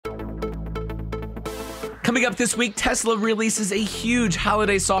Coming up this week, Tesla releases a huge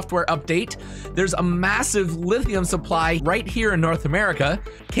holiday software update. There's a massive lithium supply right here in North America.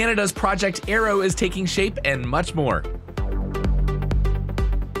 Canada's Project Arrow is taking shape, and much more.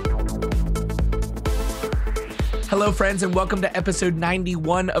 Hello, friends, and welcome to episode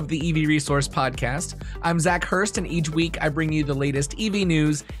 91 of the EV Resource Podcast. I'm Zach Hurst, and each week I bring you the latest EV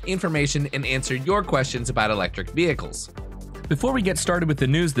news, information, and answer your questions about electric vehicles. Before we get started with the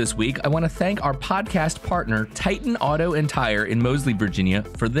news this week, I want to thank our podcast partner, Titan Auto and Tire in Moseley, Virginia,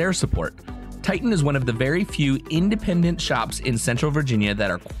 for their support. Titan is one of the very few independent shops in Central Virginia that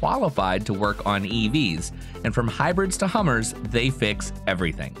are qualified to work on EVs, and from hybrids to Hummers, they fix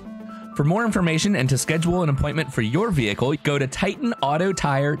everything. For more information and to schedule an appointment for your vehicle, go to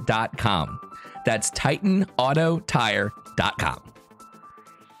TitanAutoTire.com. That's TitanAutoTire.com.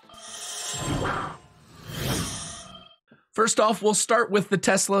 First off, we'll start with the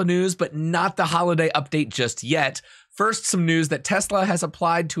Tesla news, but not the holiday update just yet. First, some news that Tesla has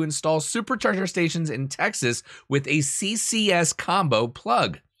applied to install supercharger stations in Texas with a CCS combo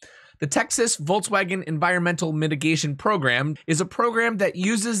plug. The Texas Volkswagen Environmental Mitigation Program is a program that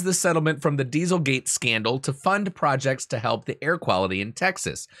uses the settlement from the Dieselgate scandal to fund projects to help the air quality in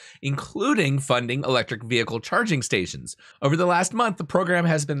Texas, including funding electric vehicle charging stations. Over the last month, the program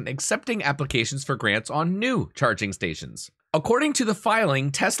has been accepting applications for grants on new charging stations. According to the filing,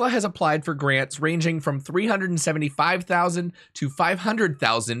 Tesla has applied for grants ranging from $375,000 to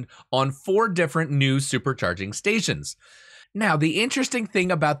 $500,000 on 4 different new supercharging stations. Now, the interesting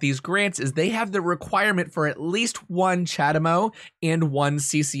thing about these grants is they have the requirement for at least one CHAdeMO and one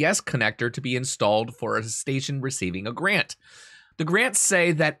CCS connector to be installed for a station receiving a grant. The grants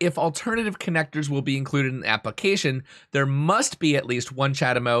say that if alternative connectors will be included in the application, there must be at least one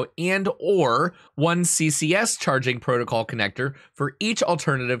CHAdeMO and or one CCS charging protocol connector for each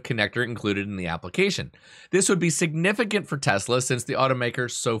alternative connector included in the application. This would be significant for Tesla since the automaker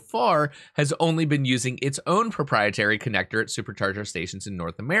so far has only been using its own proprietary connector at supercharger stations in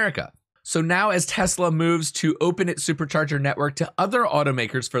North America. So now as Tesla moves to open its supercharger network to other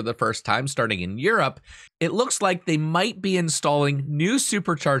automakers for the first time starting in Europe, it looks like they might be installing new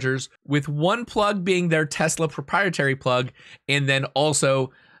superchargers with one plug being their Tesla proprietary plug, and then also,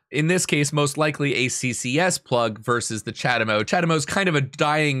 in this case, most likely a CCS plug versus the CHAdeMO. CHAdeMO is kind of a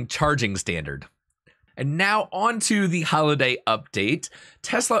dying charging standard. And now on to the holiday update.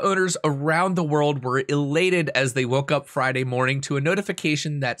 Tesla owners around the world were elated as they woke up Friday morning to a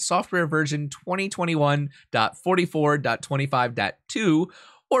notification that software version 2021.44.25.2,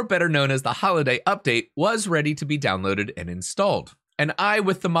 or better known as the holiday update, was ready to be downloaded and installed. And I,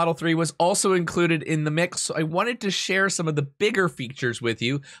 with the Model 3, was also included in the mix, so I wanted to share some of the bigger features with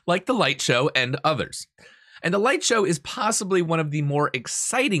you, like the light show and others. And the light show is possibly one of the more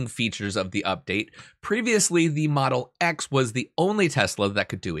exciting features of the update. Previously, the Model X was the only Tesla that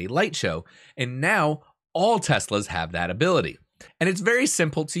could do a light show, and now all Teslas have that ability. And it's very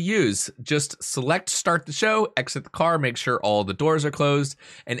simple to use. Just select start the show, exit the car, make sure all the doors are closed,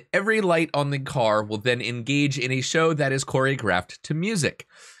 and every light on the car will then engage in a show that is choreographed to music.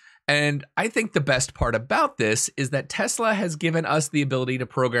 And I think the best part about this is that Tesla has given us the ability to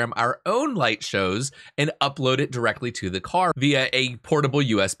program our own light shows and upload it directly to the car via a portable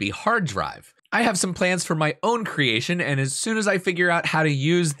USB hard drive. I have some plans for my own creation, and as soon as I figure out how to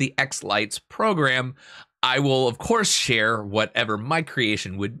use the X Lights program, I will of course share whatever my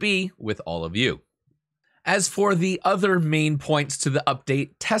creation would be with all of you. As for the other main points to the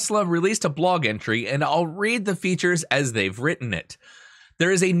update, Tesla released a blog entry, and I'll read the features as they've written it.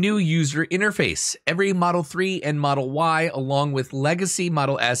 There is a new user interface. Every Model 3 and Model Y, along with legacy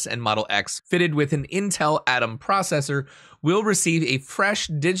Model S and Model X fitted with an Intel Atom processor, will receive a fresh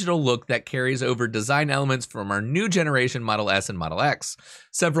digital look that carries over design elements from our new generation Model S and Model X.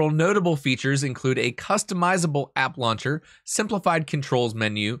 Several notable features include a customizable app launcher, simplified controls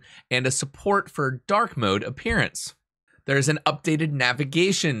menu, and a support for dark mode appearance. There's an updated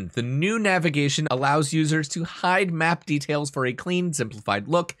navigation. The new navigation allows users to hide map details for a clean, simplified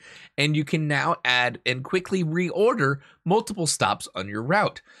look, and you can now add and quickly reorder multiple stops on your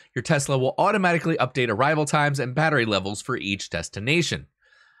route. Your Tesla will automatically update arrival times and battery levels for each destination.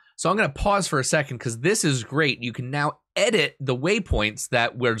 So I'm going to pause for a second because this is great. You can now edit the waypoints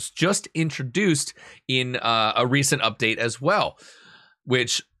that was just introduced in a recent update as well,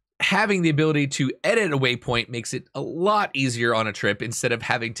 which having the ability to edit a waypoint makes it a lot easier on a trip instead of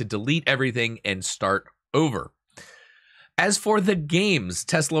having to delete everything and start over. As for the games,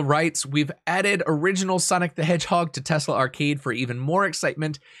 Tesla writes, we've added original Sonic the Hedgehog to Tesla Arcade for even more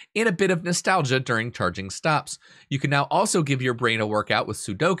excitement and a bit of nostalgia during charging stops. You can now also give your brain a workout with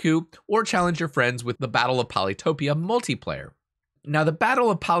Sudoku or challenge your friends with the Battle of Polytopia multiplayer. Now, the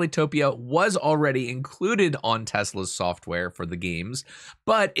Battle of Polytopia was already included on Tesla's software for the games,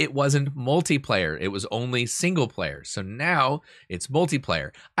 but it wasn't multiplayer. It was only single player. So now it's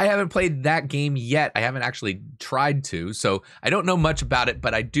multiplayer. I haven't played that game yet. I haven't actually tried to, so I don't know much about it,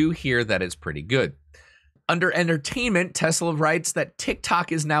 but I do hear that it's pretty good. Under entertainment, Tesla writes that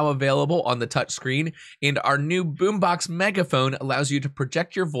TikTok is now available on the touchscreen, and our new boombox megaphone allows you to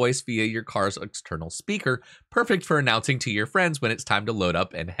project your voice via your car's external speaker, perfect for announcing to your friends when it's time to load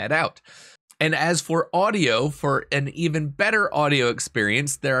up and head out. And as for audio, for an even better audio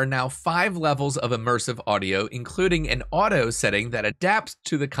experience, there are now 5 levels of immersive audio, including an auto setting that adapts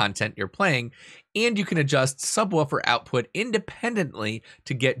to the content you're playing, and you can adjust subwoofer output independently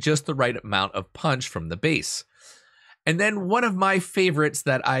to get just the right amount of punch from the bass. And then one of my favorites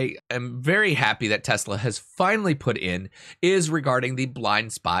that I am very happy that Tesla has finally put in is regarding the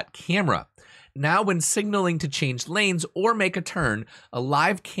blind spot camera. Now, when signaling to change lanes or make a turn, a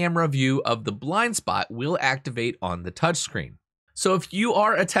live camera view of the blind spot will activate on the touchscreen. So if you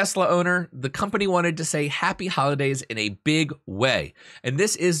are a Tesla owner, the company wanted to say happy holidays in a big way. And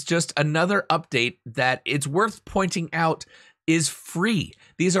this is just another update that it's worth pointing out is free.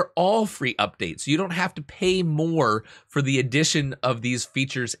 These are all free updates. You don't have to pay more for the addition of these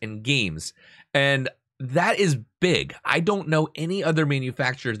features and games. And that is big. I don't know any other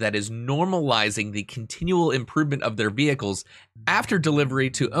manufacturer that is normalizing the continual improvement of their vehicles after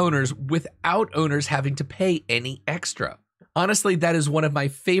delivery to owners without owners having to pay any extra. Honestly, that is one of my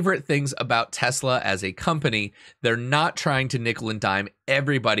favorite things about Tesla as a company. They're not trying to nickel and dime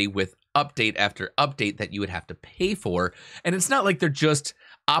everybody with update after update that you would have to pay for. And it's not like they're just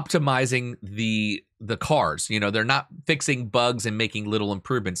optimizing the cars. You know, they're not fixing bugs and making little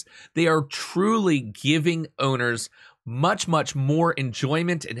improvements. They are truly giving owners much, much more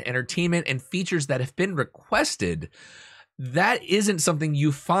enjoyment and entertainment and features that have been requested. That isn't something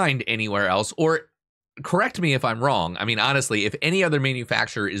you find anywhere else, or correct me if I'm wrong. I mean, honestly, if any other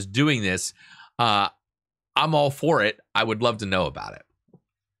manufacturer is doing this, I'm all for it. I would love to know about it.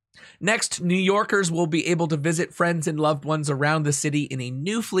 Next, New Yorkers will be able to visit friends and loved ones around the city in a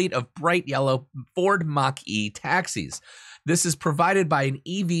new fleet of bright yellow Ford Mach E taxis. This is provided by an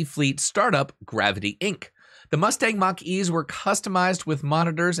EV fleet startup, Gravity Inc. The Mustang Mach-Es were customized with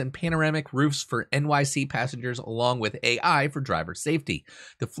monitors and panoramic roofs for NYC passengers, along with AI for driver safety.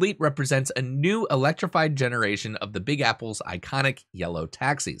 The fleet represents a new electrified generation of the Big Apple's iconic yellow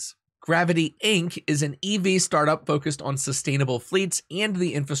taxis. Gravity Inc. is an EV startup focused on sustainable fleets and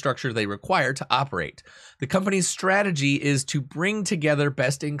the infrastructure they require to operate. The company's strategy is to bring together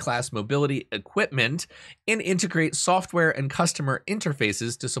best-in-class mobility equipment and integrate software and customer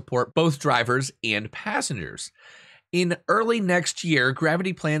interfaces to support both drivers and passengers. In early next year,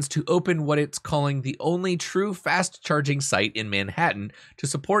 Gravity plans to open what it's calling the only true fast charging site in Manhattan to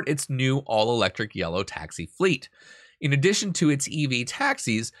support its new all-electric yellow taxi fleet. In addition to its EV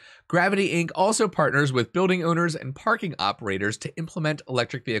taxis, Gravity Inc. also partners with building owners and parking operators to implement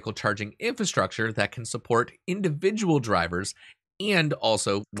electric vehicle charging infrastructure that can support individual drivers and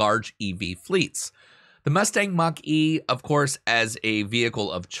also large EV fleets. The Mustang Mach-E, of course, as a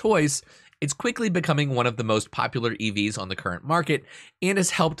vehicle of choice, it's quickly becoming one of the most popular EVs on the current market and has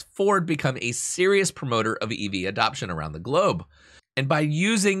helped Ford become a serious promoter of EV adoption around the globe. And by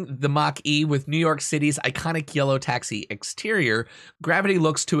using the Mach-E with New York City's iconic yellow taxi exterior, Gravity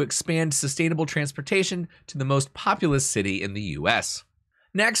looks to expand sustainable transportation to the most populous city in the US.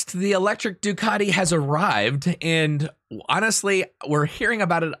 Next, the electric Ducati has arrived, and honestly, we're hearing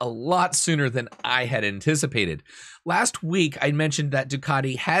about it a lot sooner than I had anticipated. Last week, I mentioned that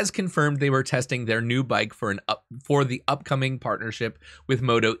Ducati has confirmed they were testing their new bike for the upcoming partnership with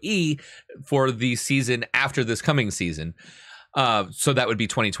Moto E for the season after this coming season. So that would be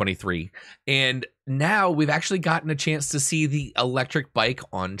 2023. And now we've actually gotten a chance to see the electric bike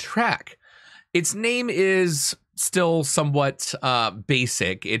on track. Its name is still somewhat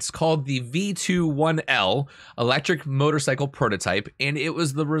basic. It's called the V21L electric motorcycle prototype, and it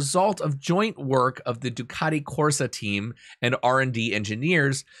was the result of joint work of the Ducati Corsa team and R&D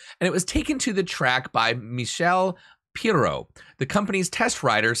engineers, and it was taken to the track by Michel Pirot, the company's test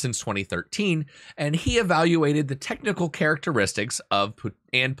rider since 2013, and he evaluated the technical characteristics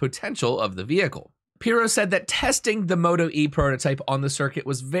and potential of the vehicle. Pirro said that testing the Moto E prototype on the circuit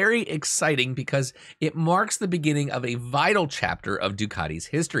was very exciting because it marks the beginning of a vital chapter of Ducati's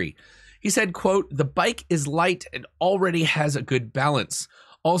history. He said, quote, "The bike is light and already has a good balance.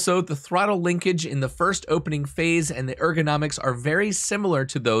 Also, the throttle linkage in the first opening phase and the ergonomics are very similar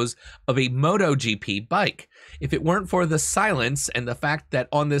to those of a MotoGP bike. If it weren't for the silence and the fact that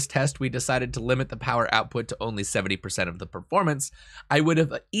on this test we decided to limit the power output to only 70% of the performance, I would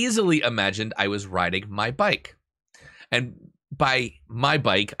have easily imagined I was riding my bike." And by my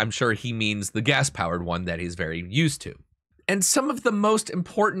bike, I'm sure he means the gas-powered one that he's very used to. And some of the most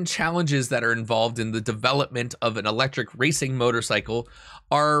important challenges that are involved in the development of an electric racing motorcycle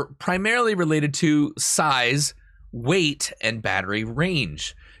are primarily related to size, weight, and battery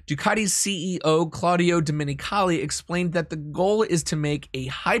range. Ducati's CEO Claudio Domenicali explained that the goal is to make a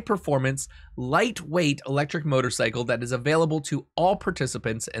high-performance, lightweight electric motorcycle that is available to all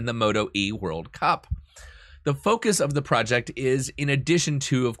participants in the Moto E World Cup. The focus of the project is, in addition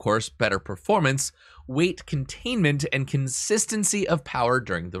to, of course, better performance, weight containment, and consistency of power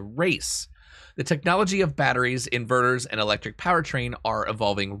during the race. The technology of batteries, inverters, and electric powertrain are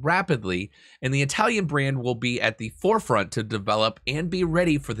evolving rapidly, and the Italian brand will be at the forefront to develop and be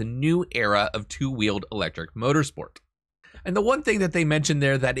ready for the new era of two-wheeled electric motorsport. And the one thing that they mentioned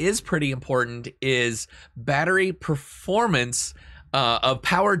there that is pretty important is battery performance of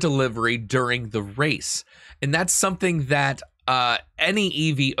power delivery during the race. And that's something that any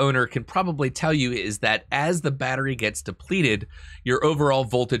EV owner can probably tell you is that as the battery gets depleted, your overall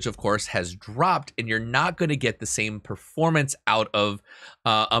voltage, of course, has dropped, and you're not going to get the same performance out of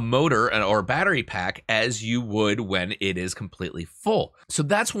a motor or battery pack as you would when it is completely full. So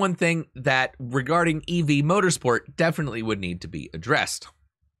that's one thing that regarding EV motorsport definitely would need to be addressed.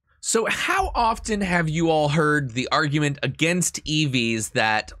 So how often have you all heard the argument against EVs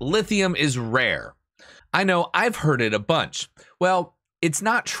that lithium is rare? I know I've heard it a bunch. Well, it's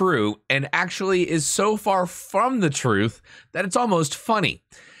not true, and actually is so far from the truth that it's almost funny.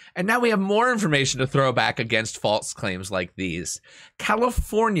 And now we have more information to throw back against false claims like these.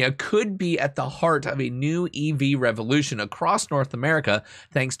 California could be at the heart of a new EV revolution across North America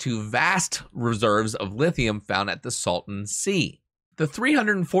thanks to vast reserves of lithium found at the Salton Sea. The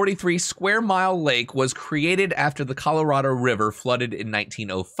 343 square mile lake was created after the Colorado River flooded in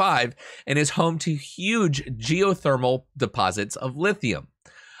 1905 and is home to huge geothermal deposits of lithium.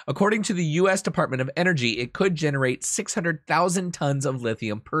 According to the U.S. Department of Energy, it could generate 600,000 tons of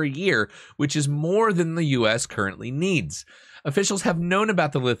lithium per year, which is more than the U.S. currently needs. Officials have known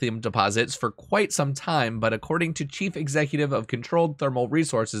about the lithium deposits for quite some time, but according to Chief Executive of Controlled Thermal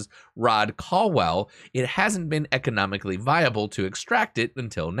Resources, Rod Caldwell, it hasn't been economically viable to extract it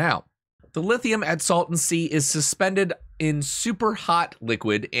until now. The lithium at Salton Sea is suspended in super hot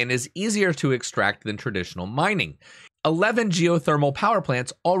liquid and is easier to extract than traditional mining. 11 geothermal power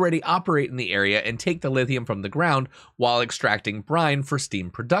plants already operate in the area and take the lithium from the ground while extracting brine for steam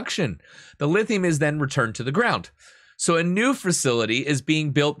production. The lithium is then returned to the ground. So a new facility is being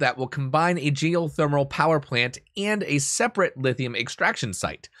built that will combine a geothermal power plant and a separate lithium extraction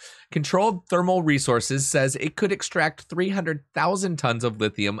site. Controlled Thermal Resources says it could extract 300,000 tons of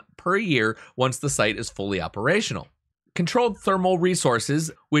lithium per year once the site is fully operational. Controlled Thermal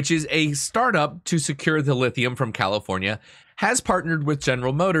Resources, which is a startup to secure the lithium from California, has partnered with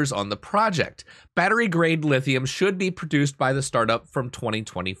General Motors on the project. Battery-grade lithium should be produced by the startup from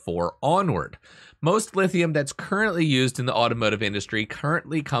 2024 onward. Most lithium that's currently used in the automotive industry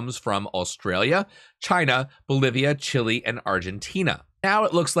currently comes from Australia, China, Bolivia, Chile, and Argentina. Now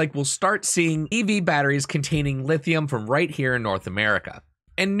it looks like we'll start seeing EV batteries containing lithium from right here in North America.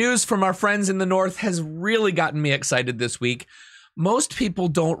 And news from our friends in the North has really gotten me excited this week. Most people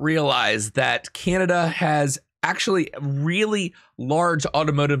don't realize that Canada has actually a really large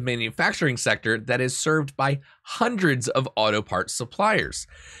automotive manufacturing sector that is served by hundreds of auto parts suppliers.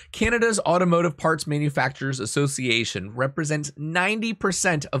 Canada's Automotive Parts Manufacturers Association represents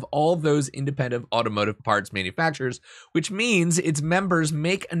 90% of all those independent automotive parts manufacturers, which means its members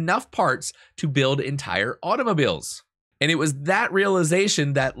make enough parts to build entire automobiles. And it was that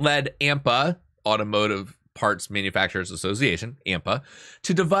realization that led AMPA, Automotive Parts Manufacturers Association, AMPA,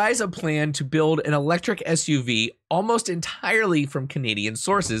 to devise a plan to build an electric SUV almost entirely from Canadian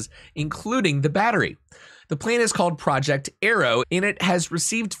sources, including the battery. The plan is called Project Arrow, and it has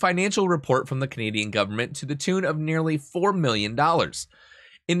received financial support from the Canadian government to the tune of nearly $4 million.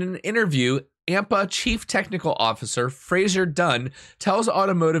 In an interview, AMPA Chief Technical Officer Fraser Dunn tells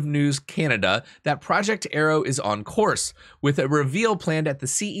Automotive News Canada that Project Arrow is on course, with a reveal planned at the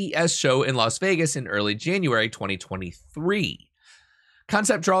CES show in Las Vegas in early January 2023.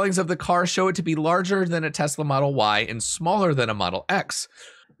 Concept drawings of the car show it to be larger than a Tesla Model Y and smaller than a Model X.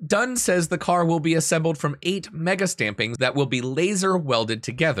 Dunn says the car will be assembled from 8 mega stampings that will be laser welded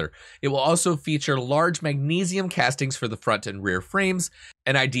together. It will also feature large magnesium castings for the front and rear frames,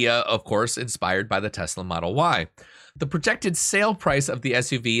 an idea, of course, inspired by the Tesla Model Y. The projected sale price of the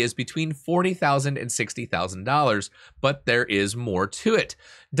SUV is between $40,000 and $60,000, but there is more to it.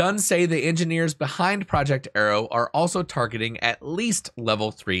 Dunn say the engineers behind Project Aero are also targeting at least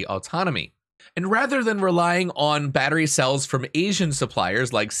level 3 autonomy. And rather than relying on battery cells from Asian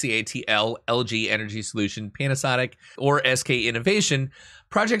suppliers like CATL, LG Energy Solution, Panasonic, or SK Innovation,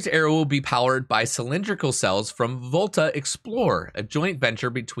 Project Aero will be powered by cylindrical cells from Volta Explore, a joint venture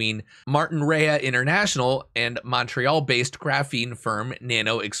between Martin Rea International and Montreal-based graphene firm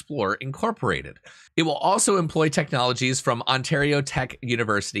Nano Explore Incorporated. It will also employ technologies from Ontario Tech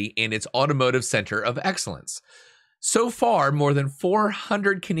University and its Automotive Center of Excellence. So far, more than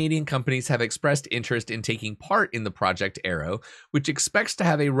 400 Canadian companies have expressed interest in taking part in the Project Aero, which expects to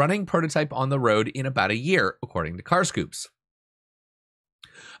have a running prototype on the road in about a year, according to CarScoops.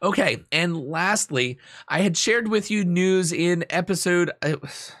 Okay, and lastly, I had shared with you news in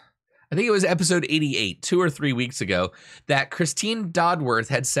I think it was episode 88, 2 or 3 weeks ago, that Christine Dodworth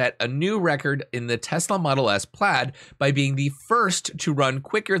had set a new record in the Tesla Model S Plaid by being the first to run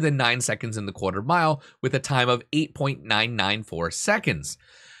quicker than 9 seconds in the quarter mile with a time of 8.994 seconds.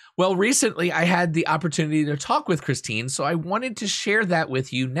 Well, recently I had the opportunity to talk with Christine, so I wanted to share that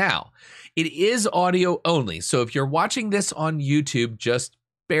with you now. It is audio only, so if you're watching this on YouTube, just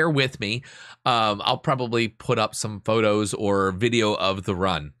bear with me. I'll probably put up some photos or video of the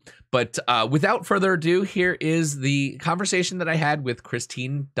run. But without further ado, here is the conversation that I had with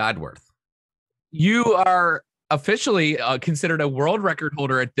Christine Dodworth. You are officially considered a world record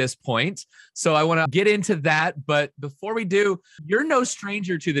holder at this point, so I want to get into that. But before we do, you're no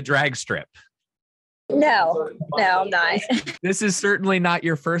stranger to the drag strip. No, I'm not. This is certainly not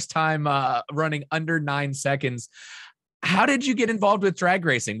your first time running under 9 seconds. How did you get involved with drag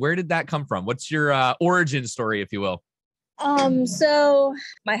racing? Where did that come from? What's your origin story, if you will? So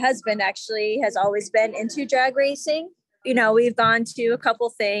my husband actually has always been into drag racing. You know, we've gone to a couple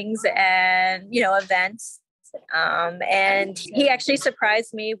things and, events. And he actually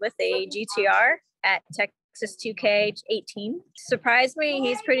surprised me with a GTR at Texas 2K 18. Surprised me.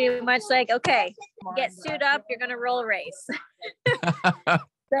 He's pretty much like, okay, get suited up. You're going to roll a race.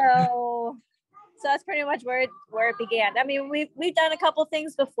 So that's pretty much where it began. I mean, we've done a couple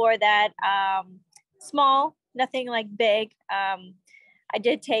things before that, small, nothing like big. I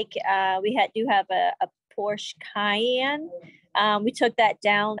did take, we do have a Porsche Cayenne. We took that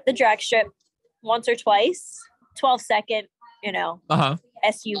down the drag strip once or twice, 12-second,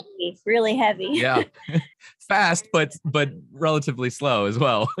 SUV, really heavy. Yeah, fast, but relatively slow as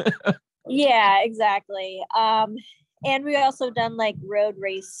well. Yeah, exactly. And we also done like road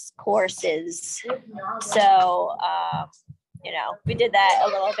race courses. So, we did that a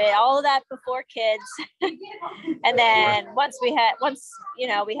little bit, all of that before kids. And then once we had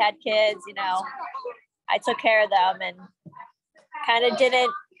kids, I took care of them and kind of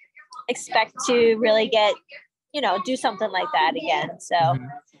didn't expect to really get, do something like that again. So,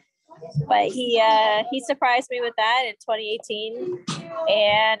 but he surprised me with that in 2018.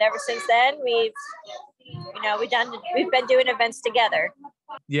 And ever since then, we've been doing events together.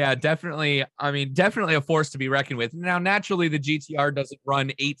 Yeah, definitely. I mean, definitely a force to be reckoned with. Now, naturally, the GTR doesn't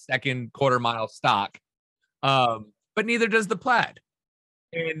run 8-second quarter mile stock, but neither does the Plaid.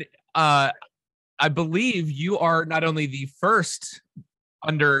 And I believe you are not only the first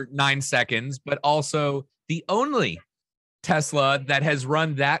under 9 seconds, but also the only Tesla that has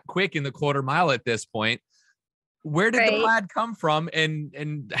run that quick in the quarter mile at this point. Where did the Plaid come from,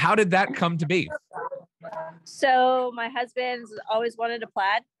 and how did that come to be? So my husband's always wanted a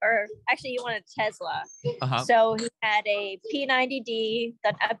Plaid, or actually he wanted a Tesla. So he had a P90D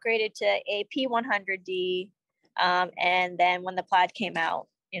that upgraded to a P100D. And then when the Plaid came out,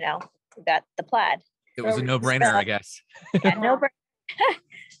 we got the Plaid. It was a no-brainer, I guess. Yeah, no-brainer.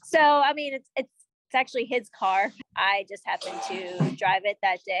 So, I mean, it's actually his car. I just happened to drive it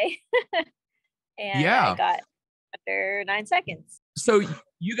that day. And I got under 9 seconds. So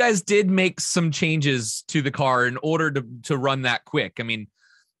you guys did make some changes to the car in order to run that quick. I mean,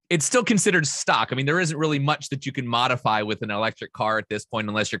 it's still considered stock. I mean, there isn't really much that you can modify with an electric car at this point,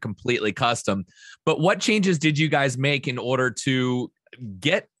 unless you're completely custom. But what changes did you guys make in order to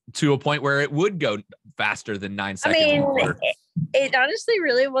get to a point where it would go faster than 9 seconds? I mean, it honestly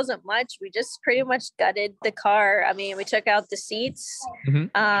really wasn't much. We just pretty much gutted the car. I mean, we took out the seats,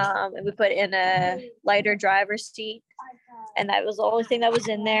 and we put in a lighter driver's seat. And that was the only thing that was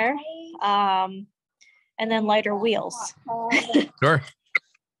in there. And then lighter wheels. Sure.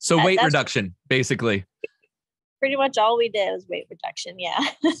 So weight reduction, basically. Pretty much all we did was weight reduction. Yeah.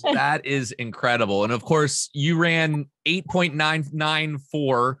 That is incredible. And of course, you ran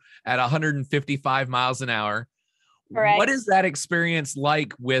 8.994 at 155 miles an hour. Correct. What is that experience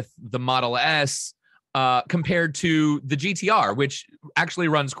like with the Model S compared to the GTR, which actually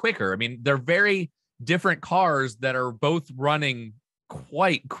runs quicker? I mean, they're very different cars that are both running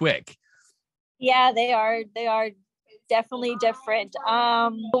quite quick. Yeah, they are definitely different.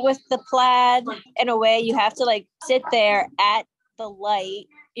 With the Plaid, in a way, you have to like sit there at the light,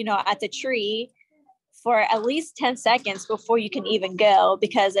 at the tree for at least 10 seconds before you can even go,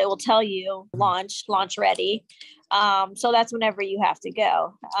 because it will tell you launch ready. So that's whenever you have to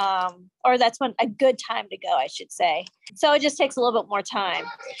go. Or that's when a good time to go, I should say. So it just takes a little bit more time.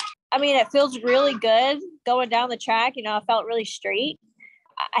 I mean, it feels really good going down the track. I felt really straight.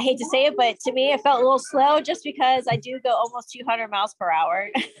 I hate to say it, but to me, it felt a little slow just because I do go almost 200 miles per hour.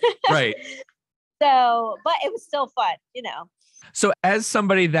 Right. So, but it was still fun, So as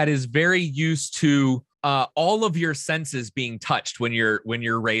somebody that is very used to all of your senses being touched when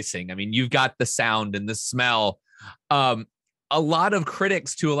you're racing, I mean, you've got the sound and the smell. A lot of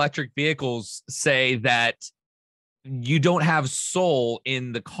critics to electric vehicles say that you don't have soul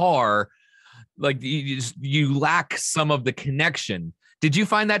in the car. Like you lack some of the connection. Did you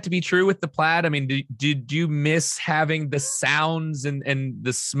find that to be true with the Plaid? I mean, did you miss having the sounds and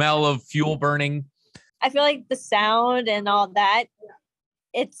the smell of fuel burning? I feel like the sound and all that,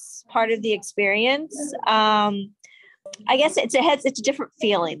 it's part of the experience. I guess it's a different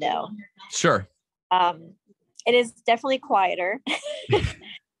feeling though. Sure. It is definitely quieter.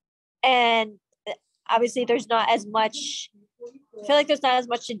 And obviously there's not as much, I feel like there's not as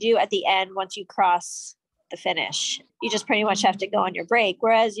much to do at the end once you cross the finish. You just pretty much have to go on your brake.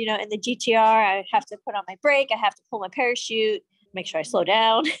 Whereas, in the GTR, I have to put on my brake. I have to pull my parachute, make sure I slow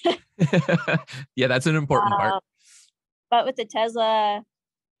down. Yeah, that's an important part. But with the Tesla,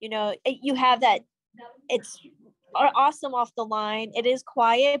 you have that. It's awesome off the line. It is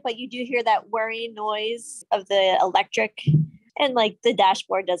quiet, but you do hear that whirring noise of the electric. And like the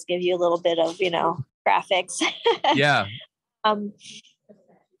dashboard does give you a little bit of, graphics. Yeah.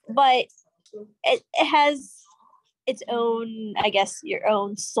 But it has its own, I guess, your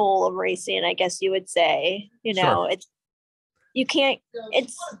own soul of racing, I guess you would say. Sure.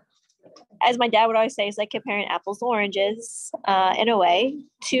 It's as my dad would always say, it's like comparing apples to oranges, in a way,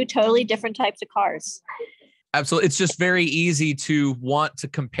 two totally different types of cars. Absolutely. It's just very easy to want to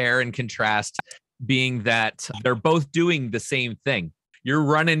compare and contrast, being that they're both doing the same thing. You're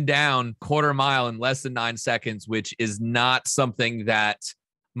running down quarter mile in less than 9 seconds, which is not something that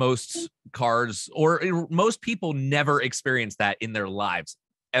most cars or most people never experience that in their lives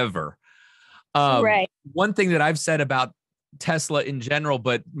ever. Right. One thing that I've said about Tesla in general,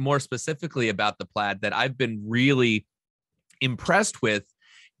 but more specifically about the Plaid, that I've been really impressed with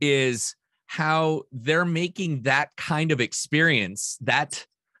is how they're making that kind of experience, that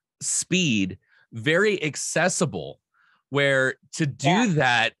speed, very accessible, where to do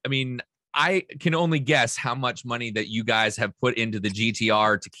that, I mean, I can only guess how much money that you guys have put into the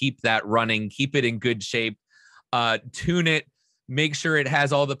GTR to keep that running, keep it in good shape, tune it, make sure it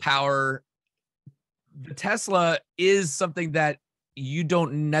has all the power. The Tesla is something that you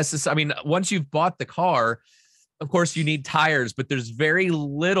don't necessarily, I mean, once you've bought the car, of course you need tires, but there's very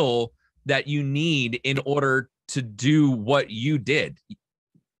little that you need in order to do what you did.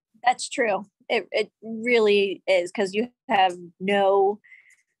 That's true. It really is, because you don't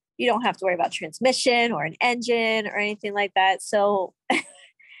have to worry about transmission or an engine or anything like that. So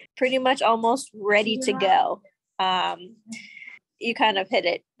pretty much almost ready to go. You kind of hit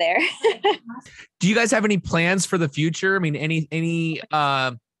it there. Do you guys have any plans for the future? I mean, any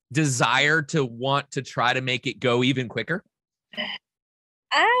desire to want to try to make it go even quicker?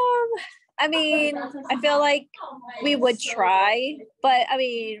 I mean, I feel like we would try, but I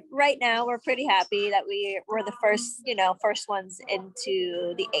mean, right now we're pretty happy that we're the first ones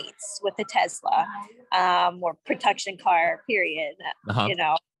into the 8s with the Tesla, or production car, period.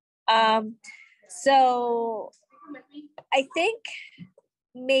 So I think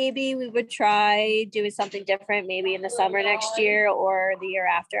maybe we would try doing something different, maybe in the summer next year or the year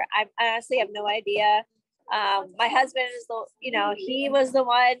after. I honestly have no idea. My husband is he was the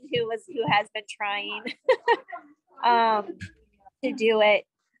one who has been trying to do it.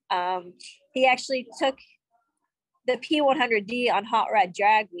 He actually took the P100D on Hot Rod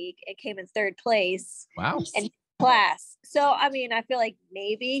Drag Week and came in 3rd place. Wow. In class. So, I mean, I feel like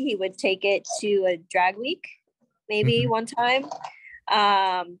maybe he would take it to a drag week maybe one time.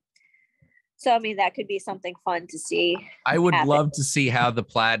 So, I mean, that could be something fun to see. I would love to see how the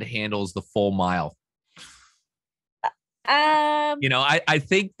Plaid handles the full mile. I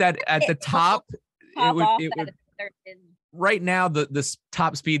think that at the top, it would right now, the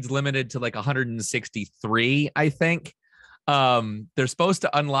top speed's limited to like 163, I think. They're supposed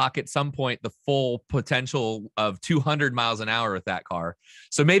to unlock at some point the full potential of 200 miles an hour with that car.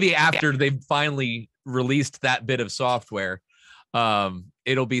 So maybe after they've finally released that bit of software,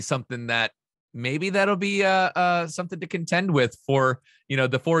 it'll be something that maybe that'll be something to contend with for,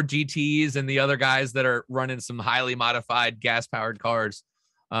 the Ford GTs and the other guys that are running some highly modified gas powered cars.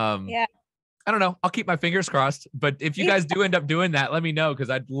 I don't know. I'll keep my fingers crossed, but if you guys do end up doing that, let me know, because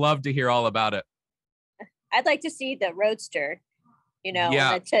I'd love to hear all about it. I'd like to see the Roadster, when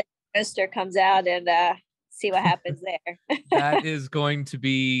the Roadster comes out, and see what happens there. That is going to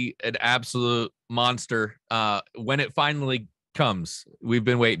be an absolute monster when it finally comes. We've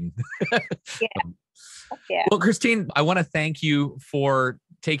been waiting. Yeah. Well, Christine, I want to thank you for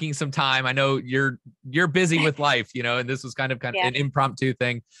taking some time. I know you're busy with life, and this was kind of an impromptu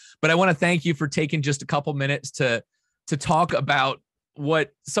thing, but I want to thank you for taking just a couple minutes to talk about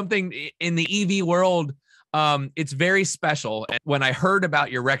something in the EV world. It's very special. And when I heard about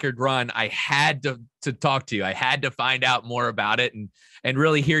your record run, I had to talk to you. I had to find out more about it and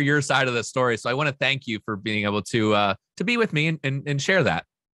really hear your side of the story. So I want to thank you for being able to be with me and share that.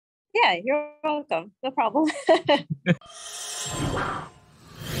 Yeah, you're welcome. No problem.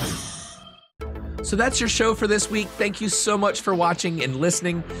 So that's your show for this week. Thank you so much for watching and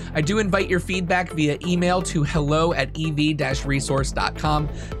listening. I do invite your feedback via email to hello@ev-resource.com.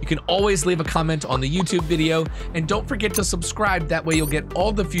 You can always leave a comment on the YouTube video, and don't forget to subscribe. That way you'll get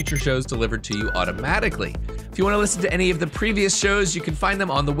all the future shows delivered to you automatically. If you want to listen to any of the previous shows, you can find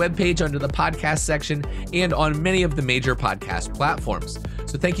them on the webpage under the podcast section and on many of the major podcast platforms.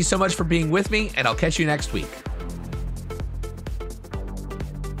 So thank you so much for being with me, and I'll catch you next week.